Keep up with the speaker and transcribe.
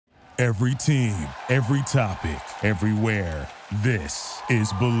Every team, every topic, everywhere. This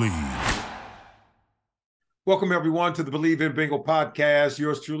is Believe. Welcome, everyone, to the Believe in Bengal podcast.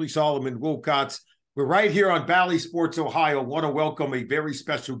 Yours truly, Solomon Wilcots. We're right here on Valley Sports, Ohio. Want to welcome a very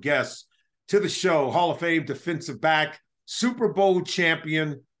special guest to the show, Hall of Fame defensive back, Super Bowl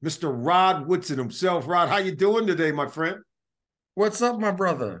champion, Mr. Rod Woodson himself. Rod, how you doing today, my friend? What's up, my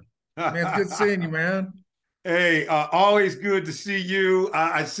brother? Man, it's good seeing you, man. Hey, always good to see you.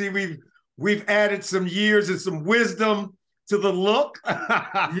 I see we've added some years and some wisdom to the look.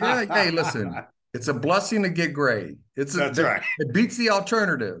 Yeah, hey, listen, it's a blessing to get gray. That's right. It beats the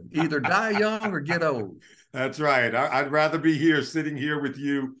alternative. Either die young or get old. That's right. I'd rather be here, sitting here with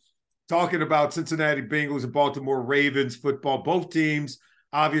you, talking about Cincinnati Bengals and Baltimore Ravens football. Both teams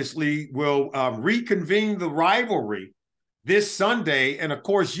obviously will reconvene the rivalry this Sunday. And of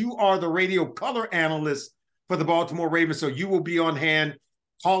course, you are the radio color analyst for the Baltimore Ravens, so you will be on hand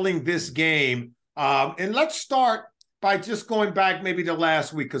calling this game. And let's start by just going back maybe to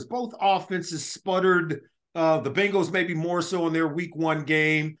last week, because both offenses sputtered. The Bengals maybe more so in their week one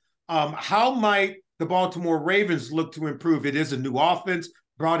game. How might the Baltimore Ravens look to improve? It is a new offense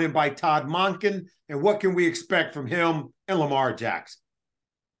brought in by Todd Monken, and what can we expect from him and Lamar Jackson?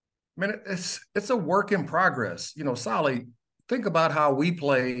 Man, it's a work in progress. You know, Solly, think about how we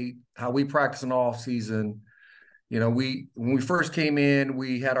play, how we practice in off season. You know, when we first came in,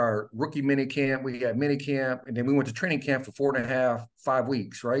 we had our rookie mini camp, we had mini camp, and then we went to training camp for 4.5, 5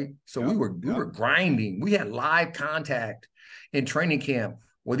 weeks, right? So we were grinding. We had live contact in training camp.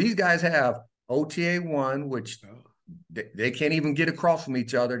 Well, these guys have OTA 1, which they can't even get across from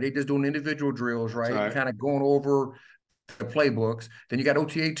each other. They just doing individual drills, right? Kind of going over the playbooks. Then you got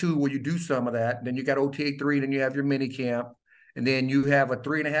OTA 2 where you do some of that. Then you got OTA 3, then you have your mini camp. And then you have a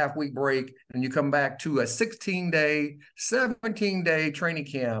 3.5 week break, and you come back to a 16-day, 17-day training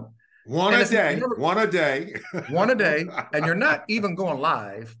camp. One a day. One a day. And you're not even going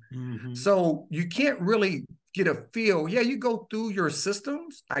live. Mm-hmm. So you can't really get a feel. Yeah, you go through your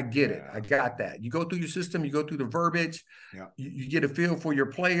systems. I get it. I got that. You go through your system. You go through the verbiage. Yeah. You get a feel for your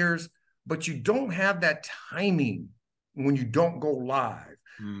players. But you don't have that timing when you don't go live.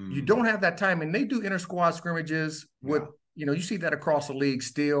 You don't have that time. And they do inter-squad scrimmages with you know, you see that across the league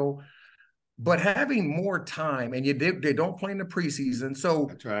still, but having more time, and they don't play in the preseason. So,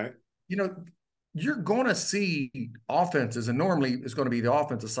 that's right. You know, you're going to see offenses, and normally it's going to be the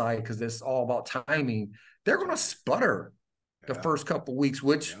offensive side because it's all about timing. They're going to sputter the first couple of weeks,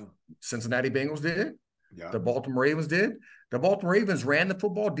 which Cincinnati Bengals did. The Baltimore Ravens did. The Baltimore Ravens ran the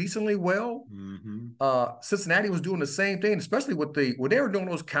football decently well. Mm-hmm. Cincinnati was doing the same thing, especially when they were doing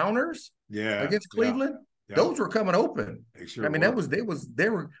those counters against Cleveland. Those were coming open. Sure I mean, they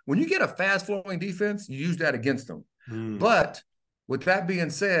were when you get a fast flowing defense, you use that against them. But with that being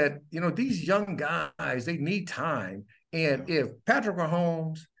said, you know, these young guys, they need time. And if Patrick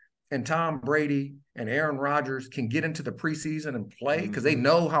Mahomes and Tom Brady and Aaron Rodgers can get into the preseason and play because they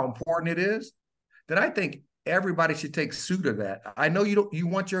know how important it is, then I think everybody should take suit of that. I know you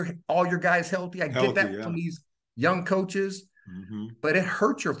want all your guys healthy. I get that from these young coaches. Mm-hmm. But it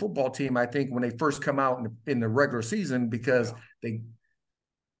hurts your football team, I think, when they first come out in the regular season because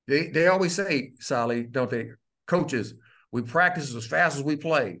they always say, Sally, don't they, coaches, we practice as fast as we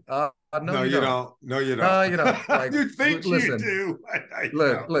play. No, you don't. No, you don't. You don't. Like, you think listen, you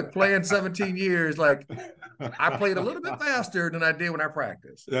do. Look, playing 17 years, like I played a little bit faster than I did when I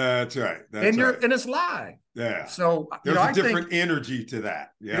practiced. That's right. And it's live. Yeah. So there's a different energy to that.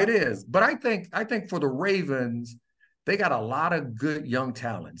 Yeah, it is. But I think for the Ravens, they got a lot of good young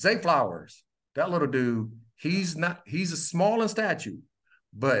talent. Zay Flowers, that little dude, he's a small in stature,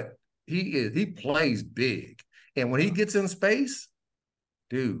 but he plays big. And when he gets in space,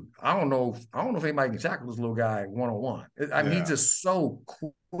 dude, I don't know if anybody can tackle this little guy one-on-one. I mean, he's just so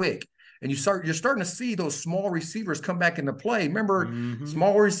quick. And you're starting to see those small receivers come back into play. Remember,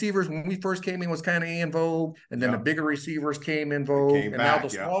 small receivers when we first came in was kind of in vogue, and then the bigger receivers came in vogue, now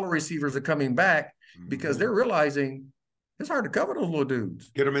the smaller receivers are coming back because they're realizing it's hard to cover those little dudes.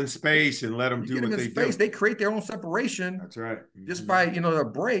 Get them in space and let them do what they do. They create their own separation. That's right. Just by,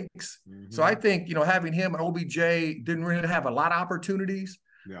 the breaks. So I think, having him and OBJ didn't really have a lot of opportunities,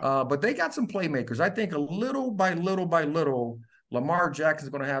 but they got some playmakers. I think little by little, Lamar Jackson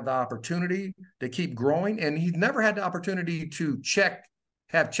is going to have the opportunity to keep growing, and he's never had the opportunity to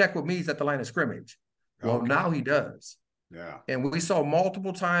have check with me's at the line of scrimmage. Well, now he does. Yeah. And we saw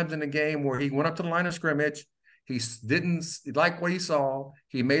multiple times in the game where he went up to the line of scrimmage. He didn't like what he saw.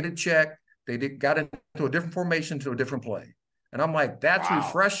 He made a check. They got into a different formation to a different play. And I'm like, that's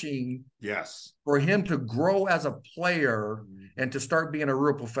refreshing. Yes. For him to grow as a player and to start being a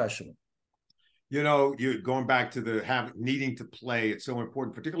real professional. You know, you're going back to the needing to play. It's so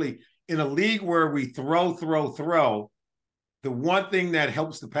important, particularly in a league where we throw. The one thing that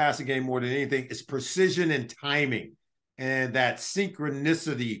helps the passing game more than anything is precision and timing and that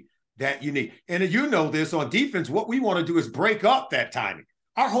synchronicity that you need. And you know this on defense, what we want to do is break up that timing.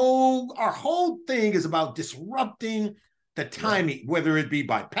 Our whole thing is about disrupting the timing, whether it be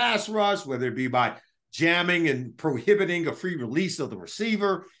by pass rush, whether it be by jamming and prohibiting a free release of the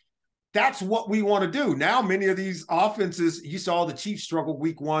receiver. That's what we want to do. Now, many of these offenses, you saw the Chiefs struggle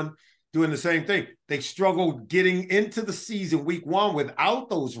week 1 doing the same thing. They struggled getting into the season week 1 without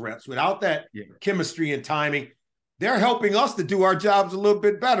those reps, without that chemistry and timing. They're helping us to do our jobs a little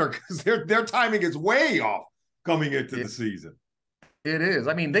bit better because their timing is way off coming into the season. It is.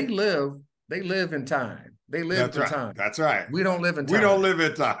 I mean, they live in time. They live in time. That's right. We don't live in time. We don't live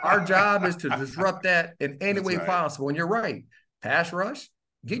in time. Our job is to disrupt that in any way possible. And you're right. Pass rush,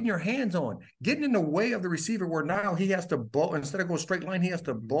 getting your hands on, getting in the way of the receiver where now he has to bow. Instead of going straight line, he has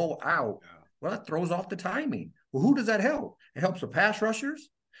to bow out. Well, that throws off the timing. Well, who does that help? It helps the pass rushers.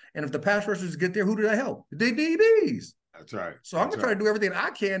 And if the pass rushers get there, who do that help? The DBs. That's right. So I'm going to try to do everything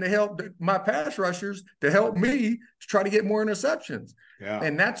I can to help my pass rushers to help me to try to get more interceptions. Yeah.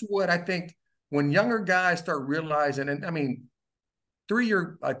 And that's what I think when younger guys start realizing, and I mean, a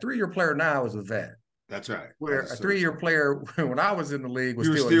 3-year player now is a vet. That's right. Where a 3-year player, when I was in the league, was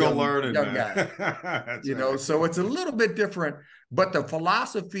still a learning, young guy. You know, so it's a little bit different. But the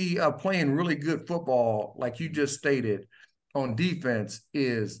philosophy of playing really good football, like you just stated, on defense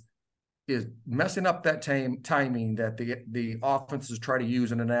is messing up that timing that the offenses try to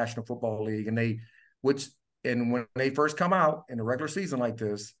use in the National Football League, and when they first come out in a regular season like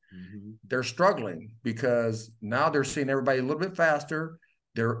this, they're struggling because now they're seeing everybody a little bit faster.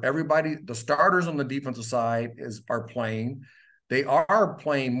 The starters on the defensive side are playing. They are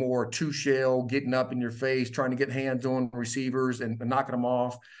playing more two-shell, getting up in your face, trying to get hands on receivers and knocking them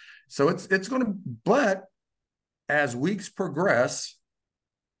off. So it's going to, but as weeks progress,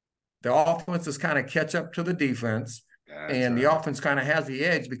 the offenses kind of catch up to the defense. The offense kind of has the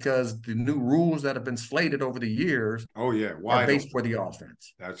edge because the new rules that have been slated over the years are based for the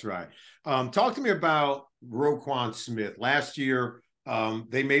offense. That's right. Talk to me about Roquan Smith. Last year,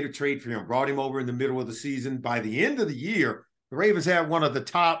 they made a trade for him, brought him over in the middle of the season. By the end of the year, the Ravens had one of the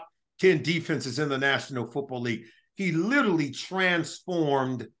top 10 defenses in the National Football League. He literally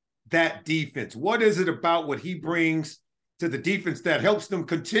transformed that defense. What is it about what he brings to the defense that helps them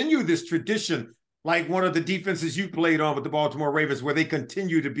continue this tradition, like one of the defenses you played on with the Baltimore Ravens, where they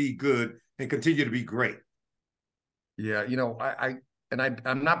continue to be good and continue to be great? Yeah, you know,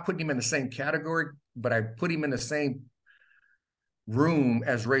 I'm not putting him in the same category, but I put him in the same room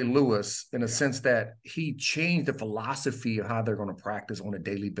as Ray Lewis in a sense that he changed the philosophy of how they're going to practice on a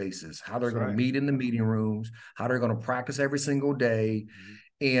daily basis, how they're going to meet in the meeting rooms, how they're going to practice every single day.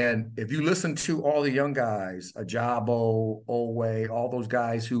 And if you listen to all the young guys, Ajabo, Owe, all those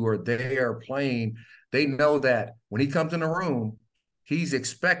guys who are there playing, they know that when he comes in the room, he's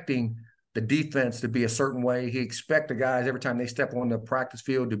expecting the defense to be a certain way. He expects the guys every time they step on the practice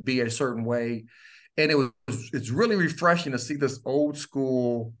field to be a certain way. And it's really refreshing to see this old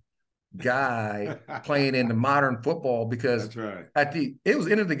school guy playing in the modern football because it was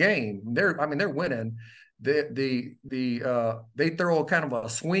end of the game. They're winning. They throw kind of a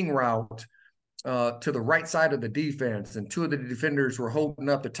swing route to the right side of the defense, and two of the defenders were holding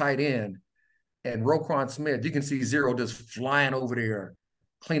up the tight end. And Roquan Smith, you can see Zero just flying over there,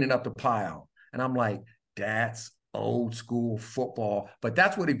 cleaning up the pile. And I'm like, that's old school football. But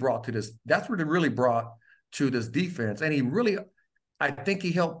that's what he brought to this. That's what he really brought to this defense. And I think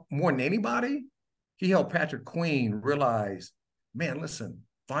he helped more than anybody. He helped Patrick Queen realize, man, listen,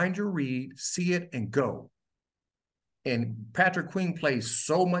 find your read, see it, and go. And Patrick Queen plays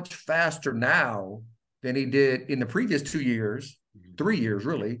so much faster now than he did in the previous 2 years, 3 years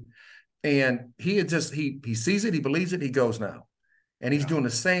really. And he sees it, he believes it, he goes now. And he's doing the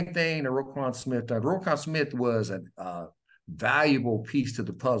same thing that Roquan Smith did. Roquan Smith was a valuable piece to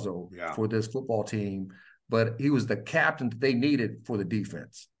the puzzle for this football team, but he was the captain that they needed for the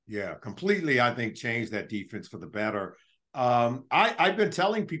defense. Yeah, completely, I think, changed that defense for the better. I've been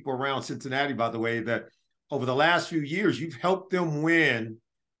telling people around Cincinnati, by the way, that over the last few years, you've helped them win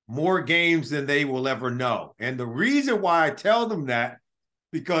more games than they will ever know. And the reason why I tell them that,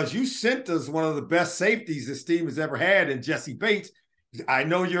 because you sent us one of the best safeties this team has ever had in Jesse Bates. I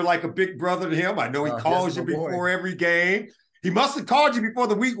know you're like a big brother to him. I know he calls you before every game. He must have called you before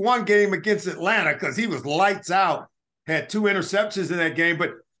the week 1 game against Atlanta because he was lights out. had 2 interceptions in that game.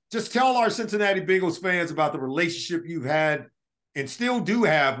 But just tell our Cincinnati Bengals fans about the relationship you've had and still do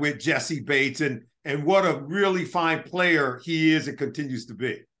have with Jesse Bates and what a really fine player he is and continues to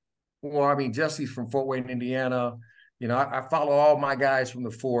be. Well, I mean, Jesse's from Fort Wayne, Indiana. I follow all my guys from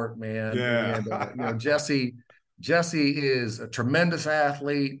the Fort, man. Yeah. And, Jesse is a tremendous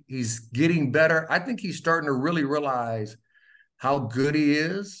athlete. He's getting better. I think he's starting to really realize how good he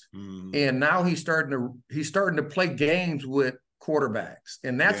is. And now he's starting to play games with quarterbacks.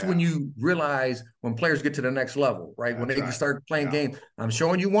 And that's when you realize when players get to the next level, right? When they can start playing games. I'm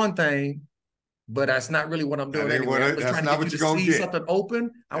showing you one thing, but that's not really what I'm doing anyway. I'm just trying to get you to see something open.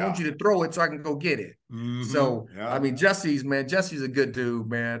 I want you to throw it so I can go get it. So, I mean, Jesse's a good dude,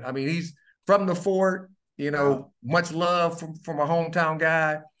 man. I mean, he's from the Fort, much love from a hometown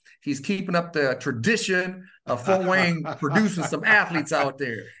guy. He's keeping up the tradition of Fort Wayne producing some athletes out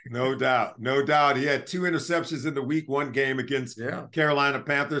there. No doubt. He had 2 interceptions in the week 1 game against Carolina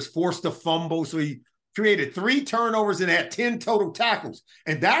Panthers, forced a fumble. So he created 3 turnovers and had 10 total tackles.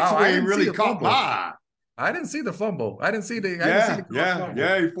 And that's where he really caught my eye. I didn't see the fumble. I didn't see the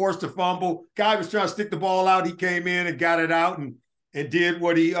fumble. He forced a fumble. Guy was trying to stick the ball out. He came in and got it out and did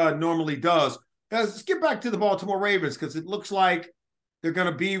what he normally does. Let's get back to the Baltimore Ravens because it looks like they're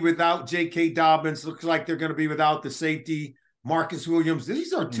going to be without J.K. Dobbins. Looks like they're going to be without the safety, Marcus Williams.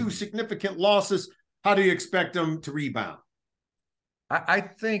 These are 2 significant losses. How do you expect them to rebound? I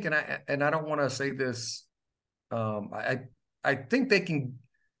think, and I don't want to say this, I think they can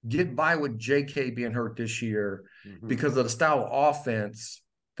get by with J.K. being hurt this year because of the style of offense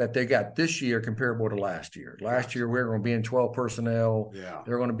that they got this year comparable to last year. Last year, we were going to be in 12 personnel.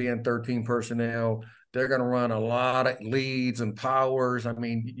 They're going to be in 13 personnel. They're going to run a lot of leads and powers. I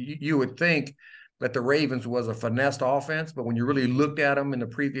mean, you would think that the Ravens was a finessed offense, but when you really looked at them in the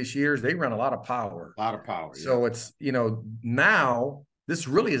previous years, they ran a lot of power. So it's, now this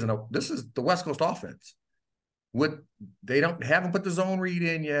really this is the West Coast offense. Haven't put the zone read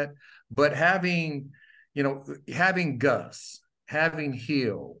in yet, but having Gus, having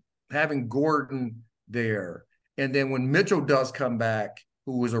Hill, having Gordon there, and then when Mitchell does come back,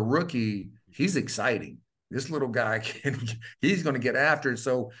 who was a rookie, he's exciting. This little guy, he's going to get after it.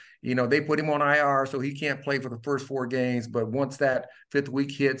 So, they put him on IR, so he can't play for the first 4 games. But once that 5th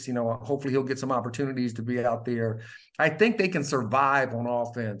week hits, hopefully he'll get some opportunities to be out there. I think they can survive on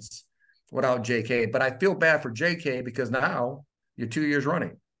offense without JK. But I feel bad for JK because now you're 2 years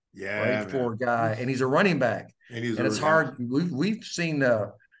running. For a guy, and he's a running back. And it's hard. We've seen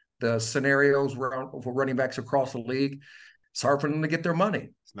the scenarios for running backs across the league. It's hard for them to get their money.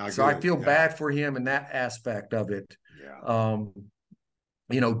 So I feel bad for him in that aspect of it.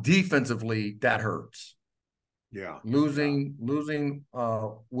 Defensively, that hurts. Losing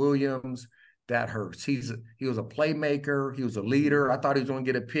Williams, that hurts. He was a playmaker. He was a leader. I thought he was going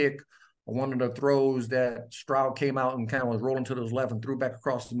to get a pick on one of the throws that Stroud came out and kind of was rolling to his left and threw back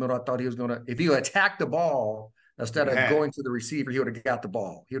across the middle. I thought he was going to, if he attacked the ball instead of going to the receiver, he would have got the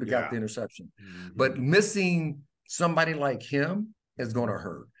ball. He would have got the interception. But missing somebody like him is going to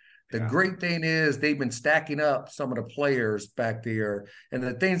hurt. The great thing is they've been stacking up some of the players back there, and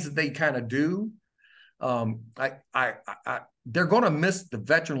the things that they kind of do, they're going to miss the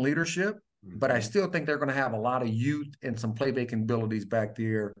veteran leadership, but I still think they're going to have a lot of youth and some playmaking abilities back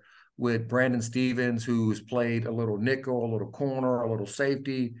there with Brandon Stevens, who's played a little nickel, a little corner, a little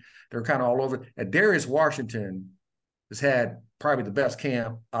safety. They're kind of all over. And Darius Washington has had probably the best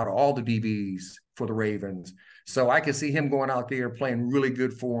camp out of all the DBs for the Ravens. So I can see him going out there playing really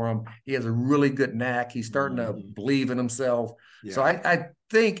good for him. He has a really good knack. He's starting to believe in himself. So I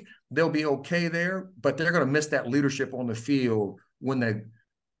think they'll be okay there, but they're going to miss that leadership on the field when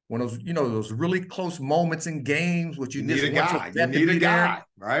those really close moments in games, which you need a guy. You need a guy,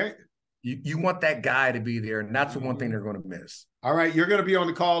 right? You want that guy to be there, and that's the one thing they're going to miss. All right, you're going to be on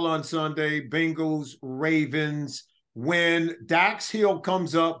the call on Sunday, Bengals, Ravens. When Dax Hill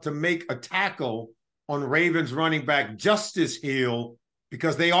comes up to make a tackle on Ravens running back Justice Hill,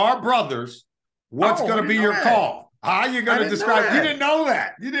 because they are brothers, what's going to be your call? How are you going to describe? You didn't know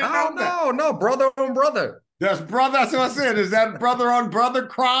that. You didn't know that. No, brother on brother. That's brother. That's what I said. Is that brother on brother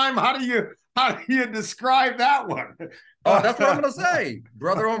crime? How do you describe that one? Oh, that's what I'm going to say.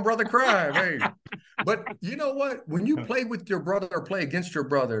 Brother on brother crime. Hey, but you know what? When you play with your brother or play against your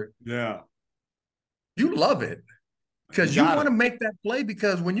brother, you love it. Because you want to make that play,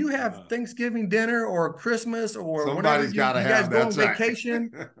 because when you have Thanksgiving dinner or Christmas or whenever you guys go on vacation,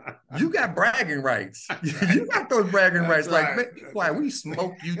 you got bragging rights. You got those bragging rights. Why we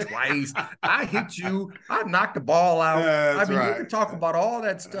smoked you twice. I hit you. I knocked the ball out. You can talk about all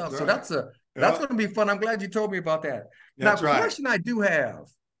that stuff. So That's going to be fun. I'm glad you told me about that. That's now, right. question I do have.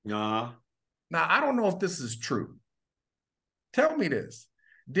 Uh-huh. Now, I don't know if this is true. Tell me this.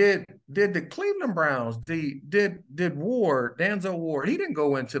 Did the Cleveland Browns, did Ward, Denzel Ward, he didn't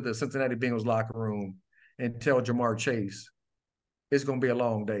go into the Cincinnati Bengals locker room and tell Jamar Chase it's going to be a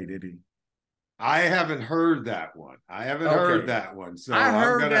long day, did he? I haven't heard that one. So I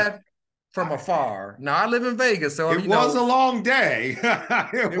heard that from afar. Now, I live in Vegas, so it was a long day.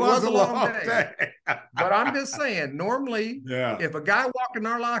 it was a long day. But I'm just saying, normally, if a guy walked in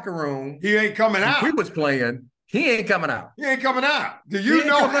our locker room, he ain't coming out. We was playing, he ain't coming out. He ain't coming out. Do you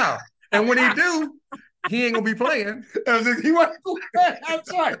know? Coming out. And when he do, he ain't gonna be playing. That's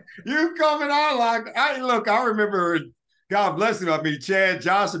right. You coming out like I remember. God bless him. I mean, Chad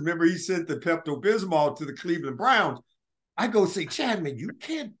Johnson. Remember, he sent the Pepto-Bismol to the Cleveland Browns. I go say, Chad, man, you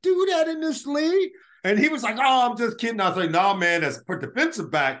can't do that in this league. And he was like, "Oh, I'm just kidding." I was like, "No, man, that's for defensive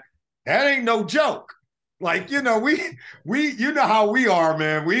back. That ain't no joke." Like, you know, we you know how we are,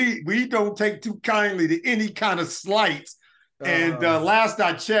 man. We don't take too kindly to any kind of slights. And last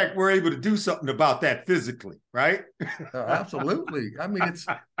I checked, we're able to do something about that physically, right? Absolutely. I mean, it's.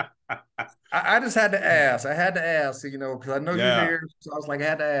 I just had to ask. I had to ask, you know, because I know you're here. So I was like, I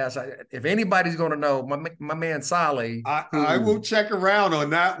had to ask. If anybody's going to know, my man Solly. I will check around on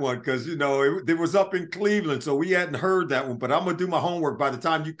that one because, you know, it was up in Cleveland, so we hadn't heard that one. But I'm going to do my homework. By the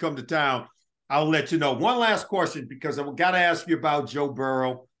time you come to town, I'll let you know. One last question, because I've got to ask you about Joe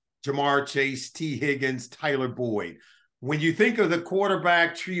Burrow, Jamar Chase, T. Higgins, Tyler Boyd. When you think of the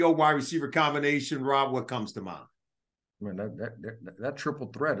quarterback trio wide receiver combination, Rob, what comes to mind? I mean, that triple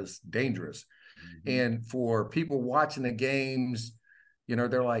threat is dangerous. And for people watching the games, you know,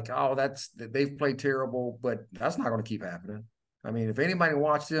 they're like, oh, they've played terrible, but that's not going to keep happening. I mean, if anybody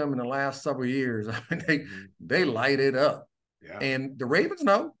watched them in the last several years, I mean, they light it up. Yeah. And the Ravens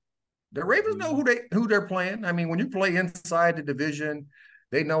know. The Ravens know who they're playing. I mean, when you play inside the division,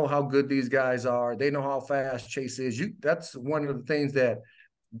 they know how good these guys are. They know how fast Chase is. That's one of the things that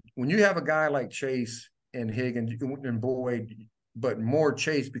when you have a guy like Chase and Higgins and Boyd, but more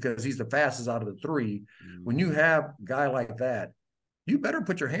Chase because he's the fastest out of the three. When you have a guy like that, you better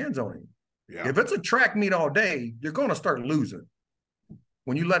put your hands on him. Yeah. If it's a track meet all day, you're going to start losing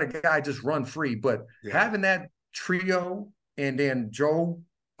when you let a guy just run free. But having that trio and then Joe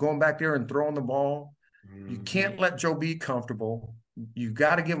going back there and throwing the ball, you can't let Joe be comfortable. You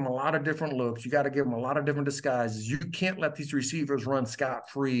got to give him a lot of different looks. You got to give him a lot of different disguises. You can't let these receivers run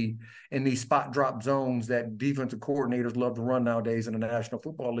scot-free in these spot drop zones that defensive coordinators love to run nowadays in the National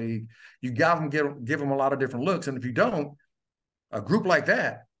Football League. You got them, give them a lot of different looks. And if you don't, a group like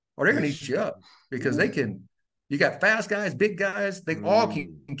that, or they're going to eat you up because you got fast guys, big guys, they all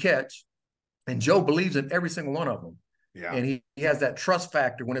can catch. And Joe believes in every single one of them. Yeah. And he has that trust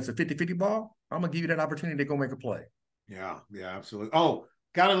factor. When it's a 50-50 ball, I'm going to give you that opportunity to go make a play. Yeah, absolutely. Oh,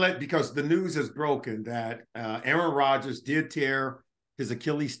 because the news has broken that Aaron Rodgers did tear his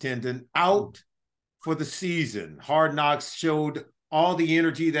Achilles tendon, out for the season. Hard Knocks showed all the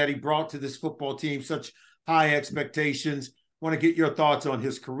energy that he brought to this football team, such high expectations. Want to get your thoughts on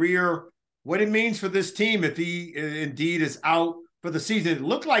his career, what it means for this team if he indeed is out for the season. It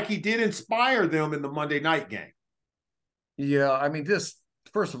looked like he did inspire them in the Monday night game. Yeah, I mean,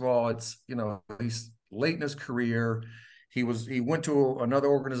 first of all, it's, you know, he's late in his career. He went to another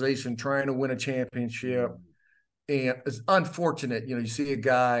organization trying to win a championship, and it's unfortunate. You know, you see a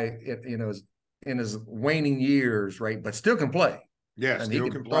guy, you know, in his waning years, right, but still can play. Yes, and he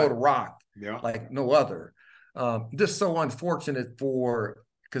can throw the rock like no other. Just so unfortunate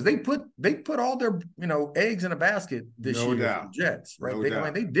because they put all their, you know, eggs in a basket this year. The Jets, right? I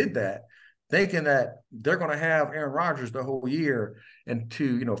mean, they did that, thinking that they're going to have Aaron Rodgers the whole year, and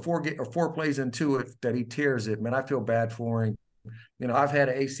four plays into it that he tears it. Man, I feel bad for him. You know, I've had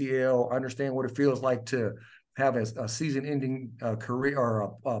an ACL. I understand what it feels like to have a season-ending career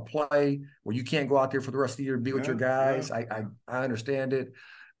or a play where you can't go out there for the rest of the year and be with your guys. I understand it.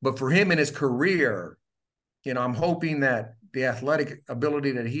 But for him in his career, you know, I'm hoping that the athletic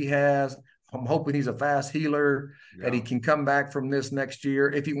ability that he has, I'm hoping he's a fast healer, that he can come back from this next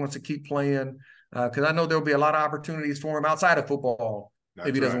year if he wants to keep playing. Because I know there'll be a lot of opportunities for him outside of football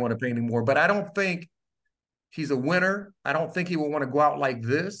if he doesn't want to play anymore. But I don't think he's a winner. I don't think he will want to go out like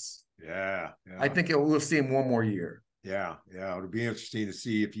this. Yeah. I think we'll see him one more year. Yeah. It'll be interesting to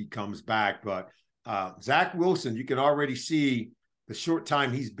see if he comes back. But Zach Wilson, you can already see the short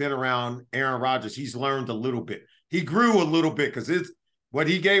time he's been around Aaron Rodgers, he's learned a little bit. He grew a little bit because it's what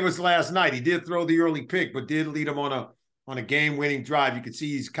he gave us last night. He did throw the early pick, but did lead him on a game-winning drive. You could see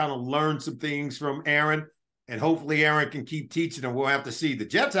he's kind of learned some things from Aaron, and hopefully Aaron can keep teaching them. We'll have to see. The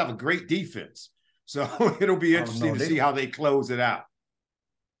Jets have a great defense, so it'll be interesting to see how they close it out.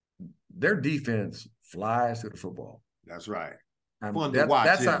 Their defense flies to the football. That's right. Fun to watch.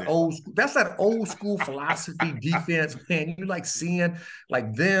 That's that old school philosophy defense, man. You like seeing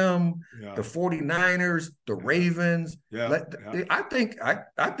like them, the 49ers, the Ravens. I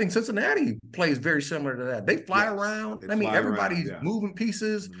think Cincinnati plays very similar to that. They fly around. Everybody's moving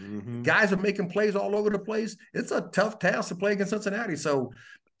pieces. Mm-hmm. Guys are making plays all over the place. It's a tough task to play against Cincinnati. So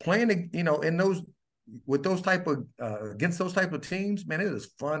playing, in those with those type of against those type of teams, man, it is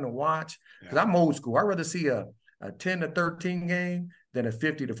fun to watch. Because I'm old school. I'd rather see a 10-13 game than a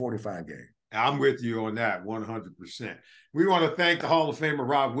 50-45 game. I'm with you on that 100%. We want to thank the Hall of Famer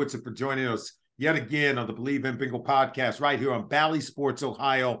Rod Woodson for joining us yet again on the Believe in Bengal podcast right here on Bally Sports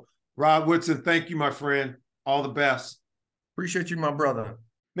Ohio. Rod Woodson, thank you, my friend. All the best. Appreciate you, my brother.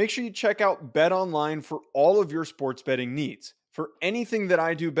 Make sure you check out BetOnline for all of your sports betting needs. For anything that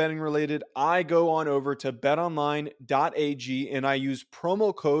I do betting related, I go on over to betonline.ag and I use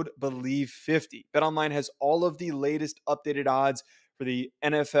promo code BELIEVE50. BetOnline has all of the latest updated odds for the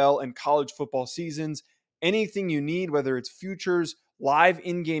NFL and college football seasons. Anything you need, whether it's futures, live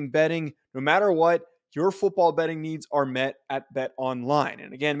in-game betting, no matter what, your football betting needs are met at BetOnline.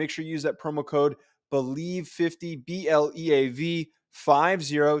 And again, make sure you use that promo code BELIEVE50,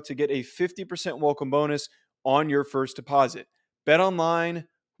 BLEAV50 to get a 50% welcome bonus on your first deposit. BetOnline,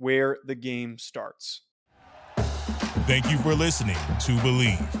 where the game starts. Thank you for listening to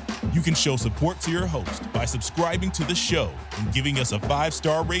Believe. You can show support to your host by subscribing to the show and giving us a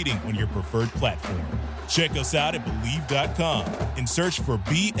 5-star rating on your preferred platform. Check us out at Believe.com and search for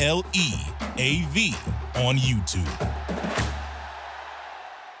BLEAV on YouTube.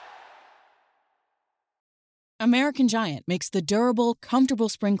 American Giant makes the durable, comfortable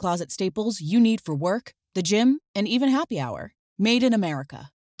spring closet staples you need for work, the gym, and even happy hour. Made in America.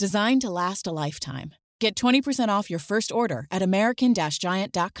 Designed to last a lifetime. Get 20% off your first order at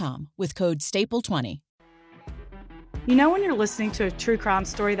American-Giant.com with code STAPLE20. You know when you're listening to a true crime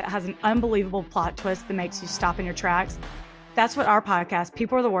story that has an unbelievable plot twist that makes you stop in your tracks? That's what our podcast,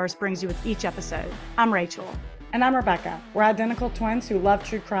 People Are the Worst, brings you with each episode. I'm Rachel. And I'm Rebecca. We're identical twins who love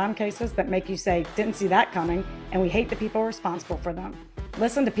true crime cases that make you say, didn't see that coming, and we hate the people responsible for them.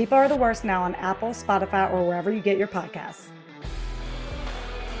 Listen to People Are the Worst now on Apple, Spotify, or wherever you get your podcasts.